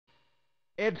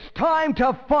It's time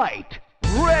to fight!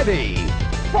 Ready!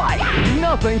 Fight!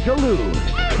 Nothing to lose!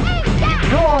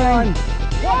 Keep going!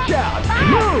 Watch out!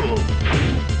 Move!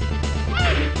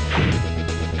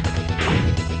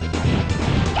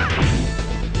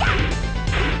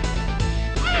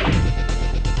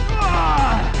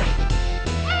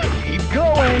 Keep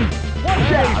going!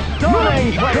 Watch out!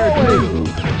 Stunning player 2!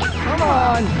 Come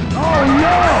on! Oh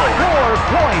no! 4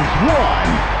 points won!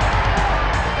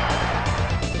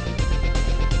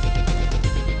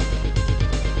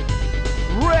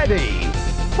 Ready!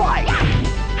 Fight!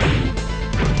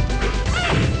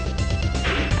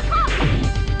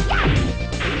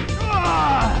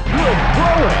 Good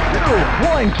throwing! 2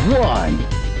 points won!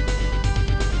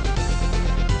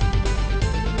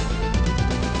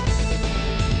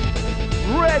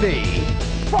 Ready!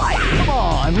 Fight! Come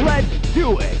on, let's do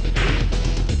it!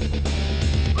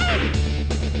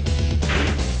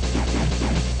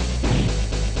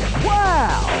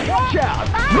 Wow! Watch out!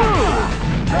 Move!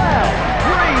 Now,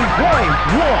 3 points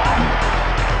won!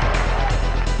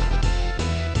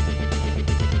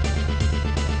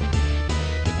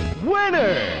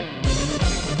 Winner!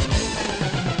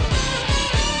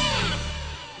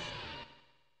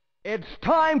 It's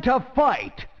time to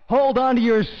fight! Hold on to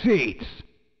your seats!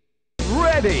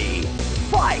 Ready!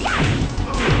 Fight!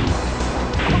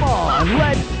 Come on,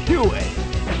 let's do it!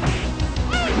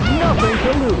 Nothing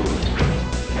to lose!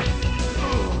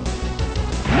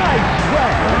 Nice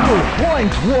round! 2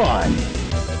 points won!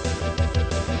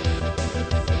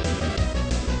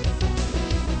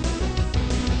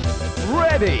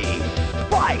 Ready!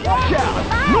 Fight! Watch out!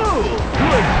 Move!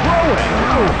 Good throwing!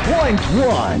 2 points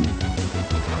won!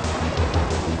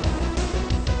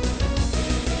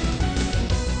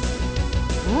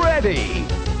 Ready!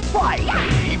 Fight!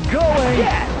 Keep going!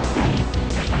 Yes!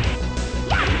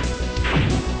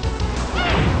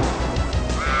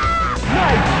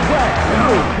 Nice round!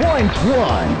 2 points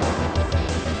won!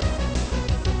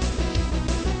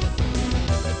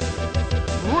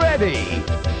 Ready!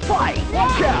 Fight!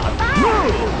 Watch out!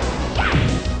 Move!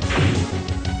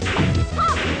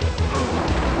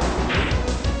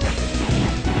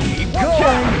 Keep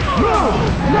going! Move!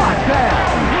 Knock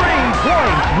down! 3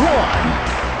 points won!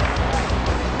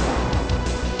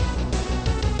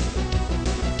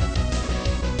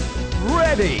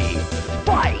 Ready!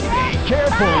 Fight! Be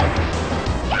careful!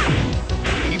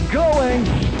 Keep going!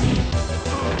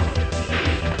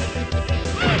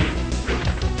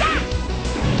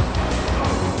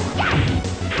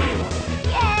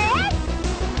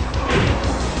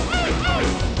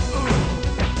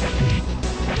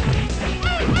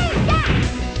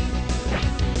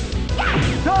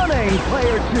 Stunning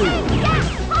player 2!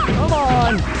 Come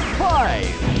on! 5,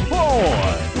 4,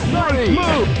 nice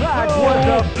move! That was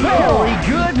a very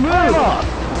good move!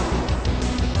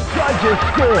 Judges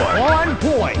score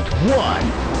 1.1.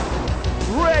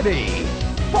 Ready!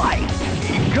 Fight!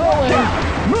 Keep going!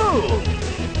 Move!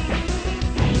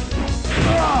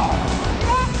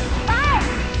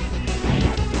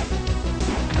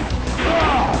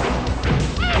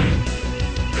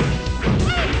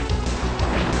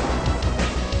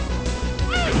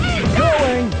 Keep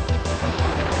going!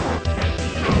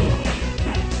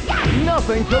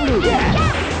 Nothing to lose!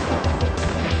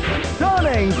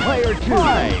 Stunning player 2!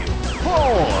 5, 4,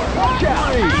 watch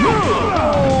out! Move!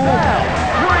 Now,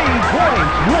 3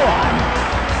 points won!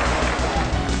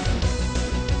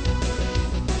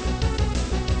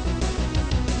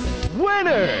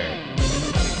 Winner!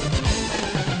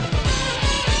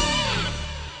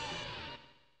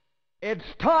 It's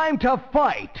time to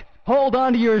fight! Hold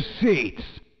on to your seats!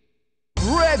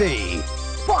 Ready!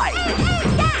 Fight!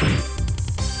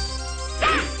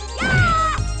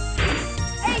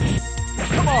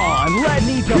 Come on, let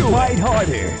me to fight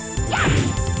harder!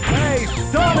 Hey,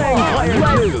 stunning player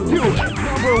 2! Do it!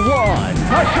 Number 1!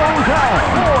 Touchdown down!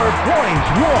 4 points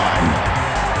won!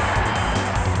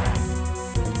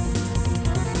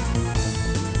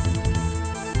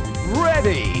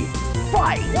 Ready!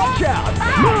 Fight! Watch out!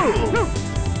 Move!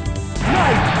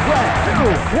 Nice round!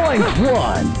 2 points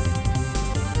won!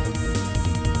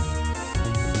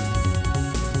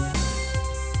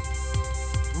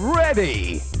 Ready!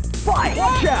 Fight!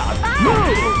 Watch out!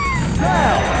 Move!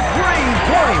 Now, 3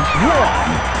 points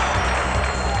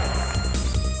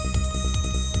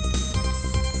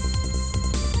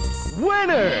won!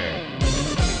 Winner!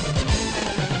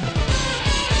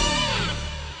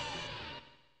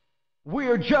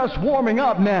 We're just warming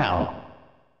up now.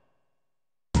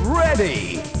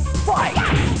 Ready! Fight!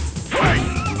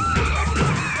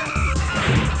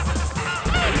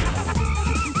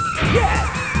 Yes!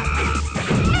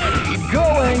 Keep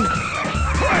going!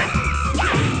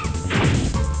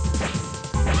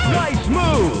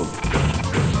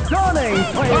 Stunning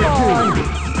player 2.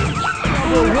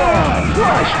 Number 1.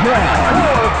 Rush down.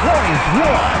 4 points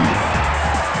won.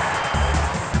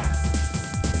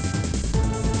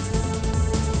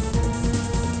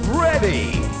 Ready.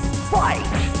 Fight.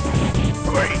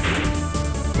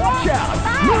 Watch out.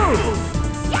 Move.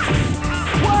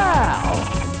 Wow.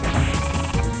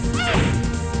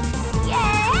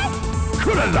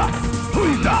 Kurada.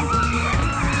 Huiza.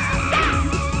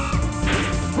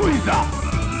 Huiza.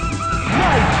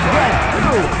 Nice round.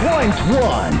 2 points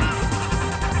won.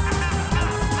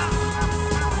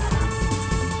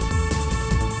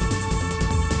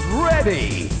 Ready.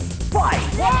 Fight.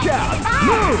 Watch out.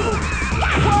 Move.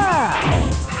 Wow.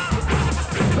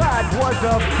 That was a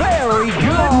very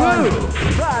good move.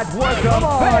 That was a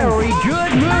very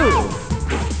good move.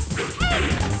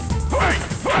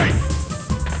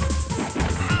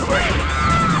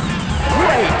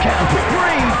 Great counter.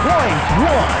 3 points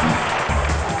won.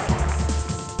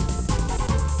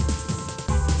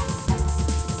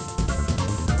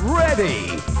 Ready.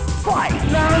 Fight.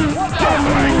 Watch out.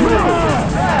 Move.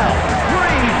 Now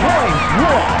 3 points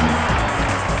won.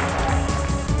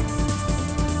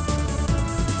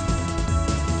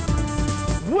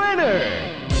 Winner!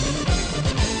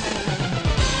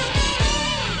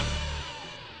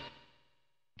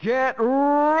 Get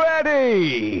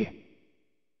ready!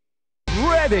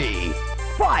 Ready!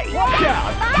 Fight! Watch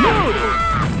out! Move!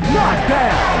 Knock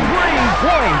down! 3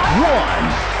 points won!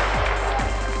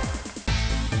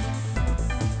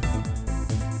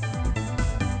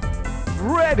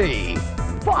 Ready!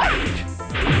 Fight!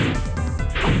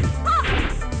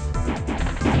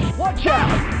 Watch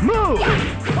out! Move!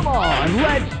 Come on,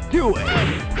 let's do it!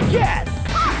 Yes!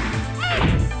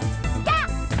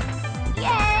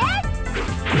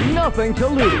 Nothing to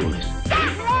lose!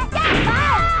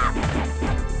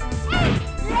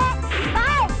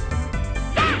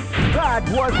 That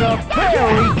was a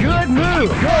very good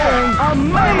move! Going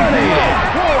amazing!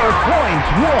 4 points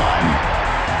won!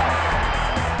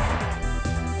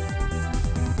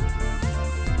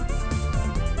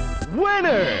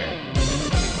 Winner!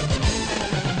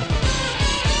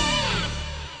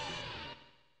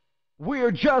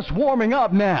 We're just warming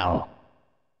up now.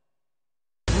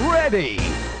 Ready,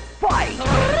 fight!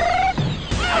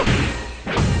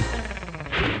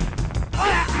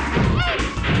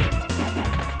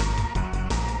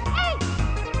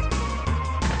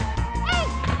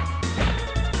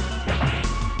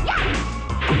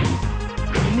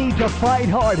 You need to fight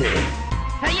harder.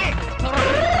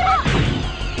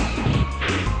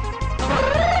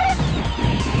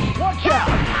 Watch out!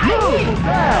 Move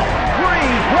now! 3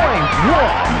 points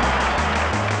won!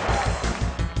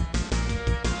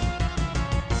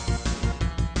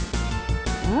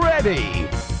 Ready,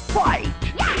 fight!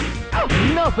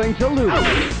 Nothing to lose!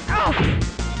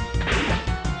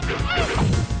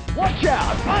 Watch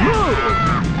out! Move!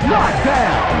 Knock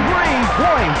down! 3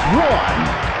 points won!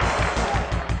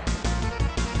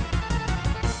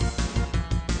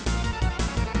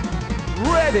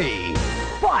 Ready,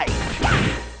 fight!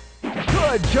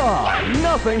 Good job!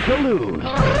 Nothing to lose!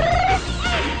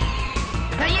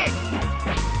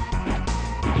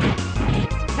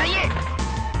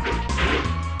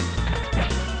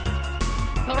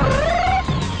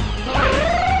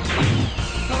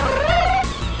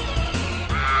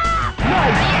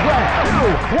 Nice round!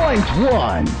 2 points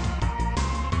won!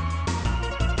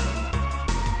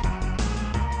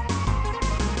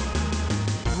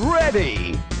 Ready,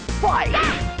 fight!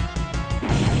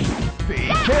 Be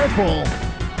careful!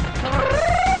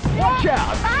 Watch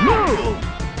out! Move!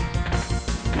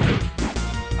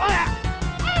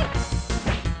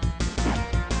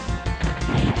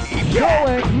 Keep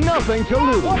going! Nothing to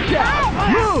lose! Watch out!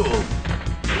 Move!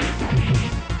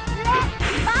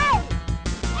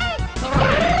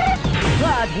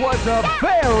 That was a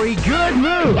very good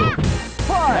move!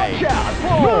 Watch out!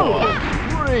 Move!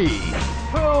 3,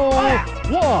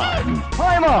 2, 1!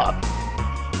 Time up!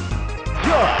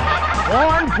 Good!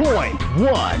 On point!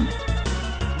 1!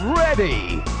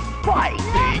 Ready! Fight!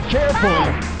 Be careful!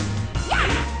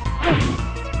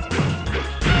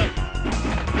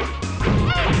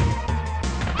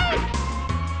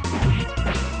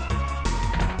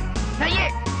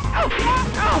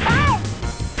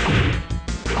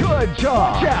 Good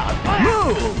job! Watch out!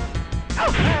 Move! A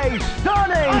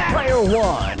stunning player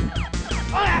 1!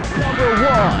 Number 1!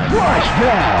 Rush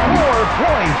down! 4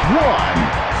 points won!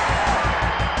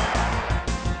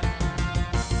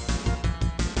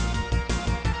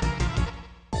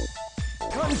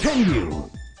 Continue!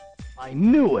 I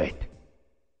knew it!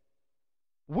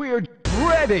 We're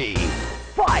ready!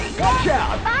 Fight! Watch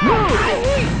out! Move!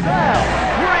 Now,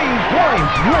 3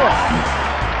 points won!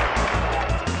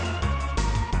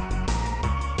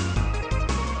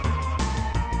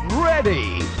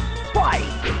 Ready, fight!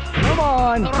 Come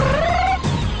on!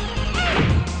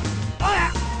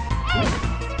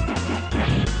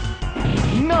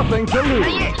 Nothing to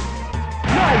lose.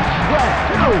 Nice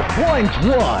round.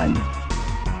 2.1.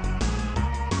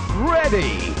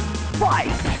 Ready,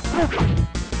 fight!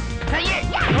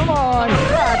 Come on!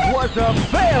 That was a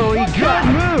very good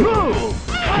move!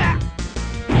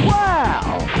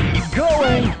 Wow! Keep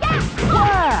going!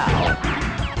 Wow!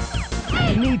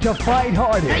 You need to fight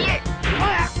harder.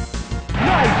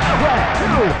 Nice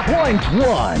round.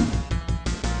 2.1.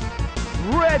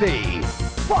 Ready,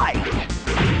 fight!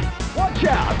 Watch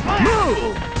out!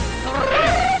 Move!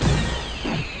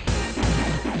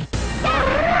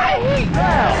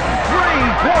 Now,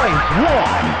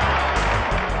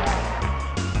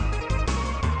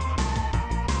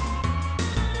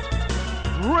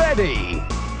 3.1. Ready,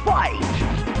 fight!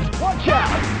 Watch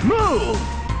out! Move!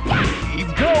 Keep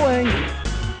going!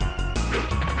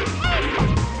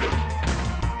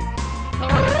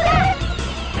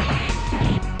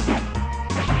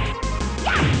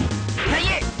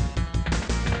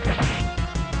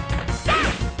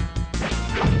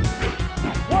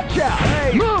 Watch out!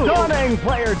 Hey, move! Stunning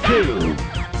player 2!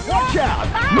 Watch out!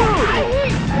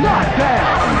 Move!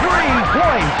 Knockdown!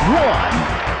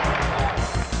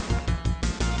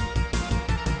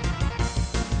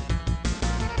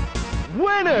 3.1!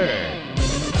 Winner!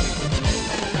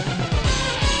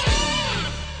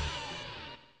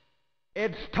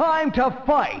 It's time to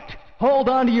fight! Hold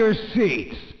on to your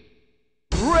seats!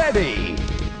 Ready!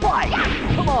 Fight!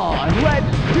 Come on,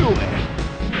 let's do it!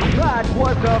 That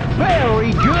was a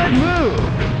very good move!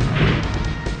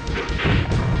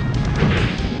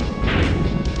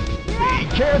 Be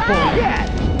careful! Yes!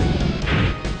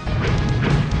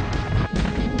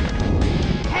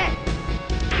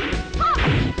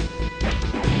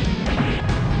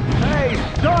 Hey,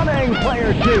 stunning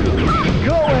player 2! Keep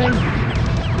going!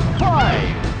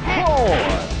 5, 4,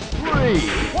 3,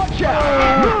 watch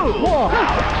out! Move!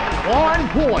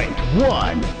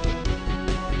 1.1.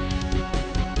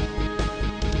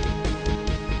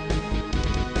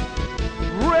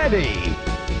 Ready,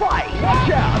 fight! Watch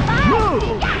out!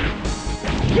 Move!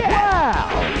 Yeah! Wow!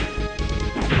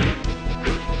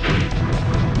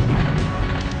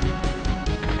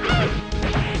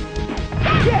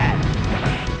 Yes!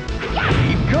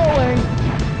 Keep going!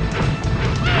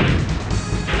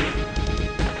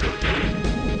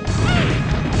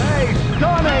 Hey,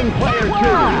 stunning player 2!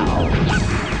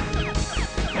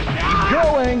 Keep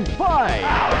going! 5!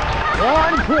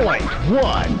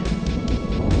 1.1!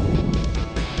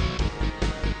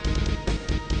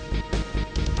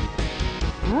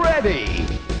 Ready,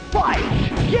 fight!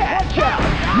 Yes! Watch out!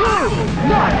 Move!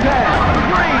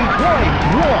 Knockdown!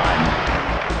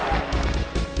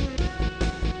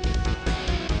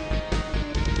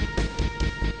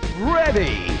 3.1!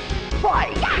 Ready,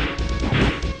 fight!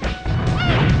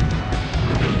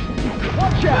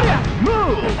 Watch out!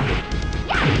 Move!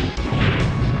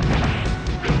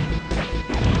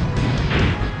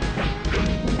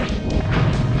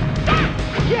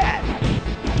 Yes!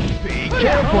 Be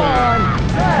careful!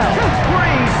 Now,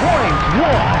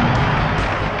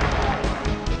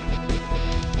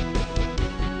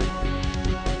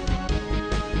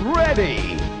 3.1!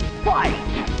 Ready, fight!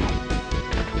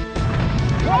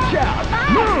 Watch out!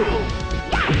 Move!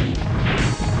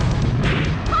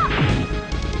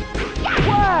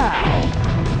 Wow!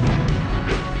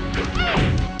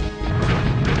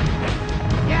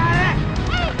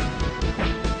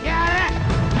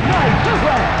 Nice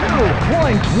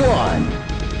round! 2.1!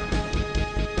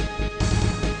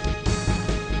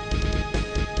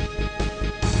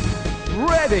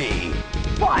 Ready,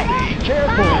 fight! Be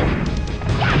careful!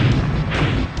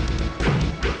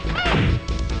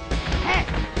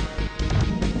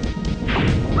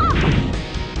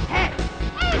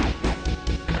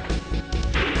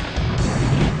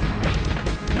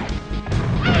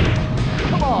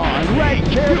 Come on, right,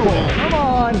 careful! Come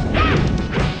on!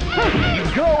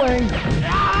 Keep going!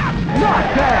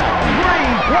 Knockdown!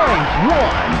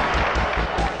 3.1!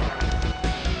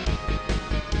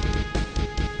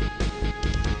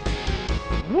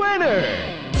 Winner!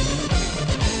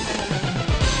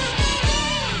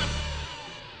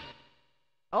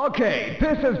 Okay,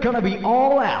 this is gonna be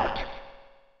all out.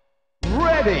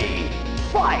 Ready,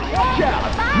 fight! Watch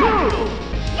out! Move!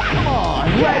 Come on,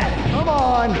 yes! Come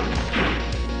on!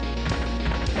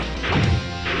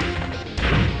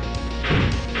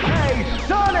 Hey,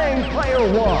 stunning player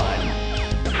 1!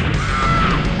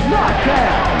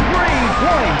 Knockdown!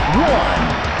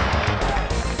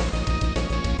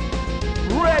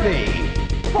 3.1! Ready,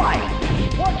 fight!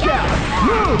 Watch out!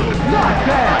 Move!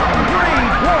 Knockdown!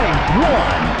 3.1!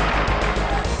 one.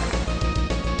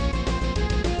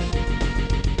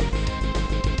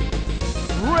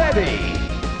 Ready,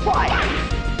 fight!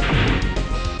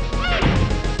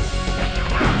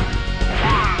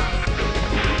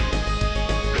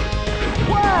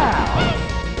 Wow!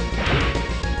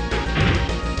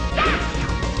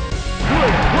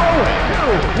 Good throwing!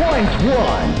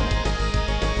 2.1.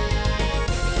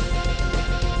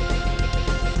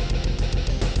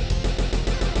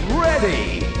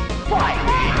 Ready, fight!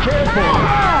 Be careful!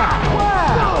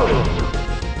 Wow!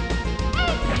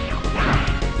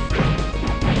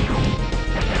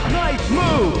 Nice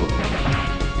move!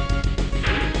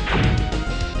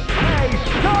 A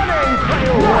stunning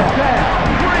fail! Knockdown!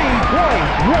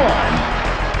 3.1.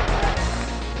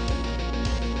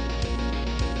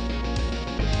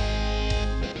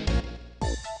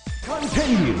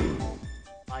 Continue.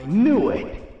 I knew it.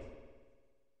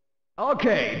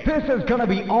 Okay, this is gonna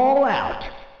be all out.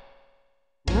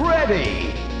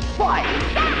 Ready, fight!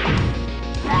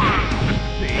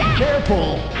 Be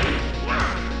careful!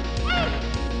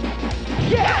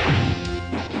 Yes!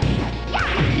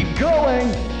 Keep going!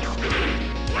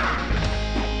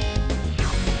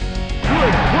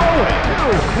 Good throwing!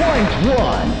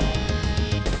 2.1.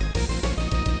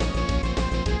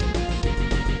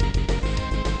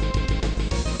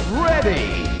 Ready,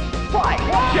 fight!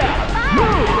 Watch out!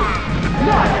 Move!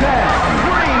 Knockdown!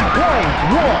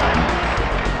 3.1.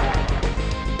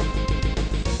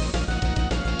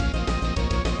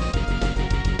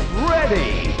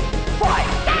 Ready, fight!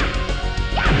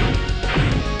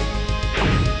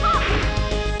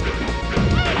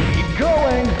 Keep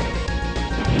going!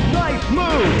 Nice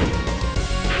move!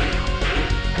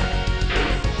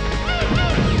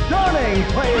 Stunning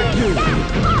player 2!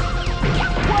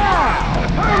 Wow!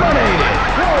 Terminated!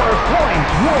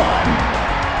 4.1.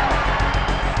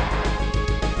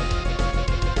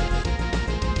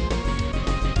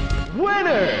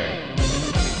 Winner!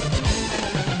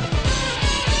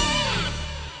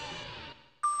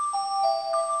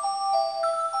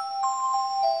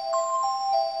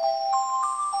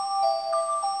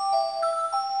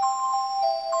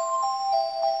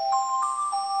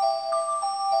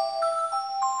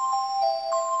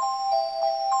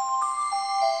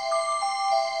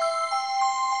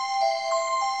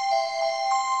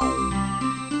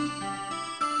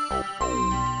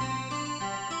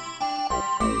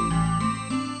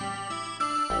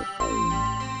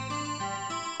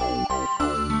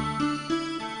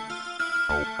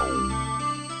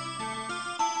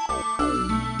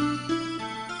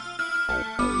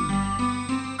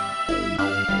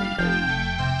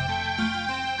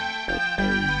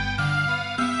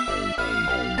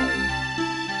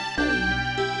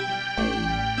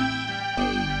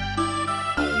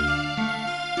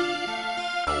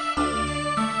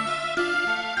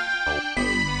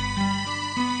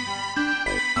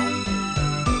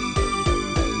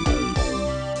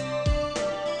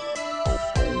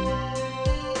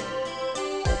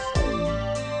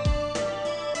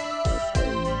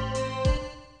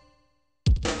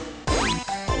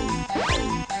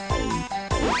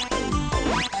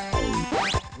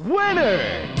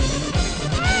 Winner!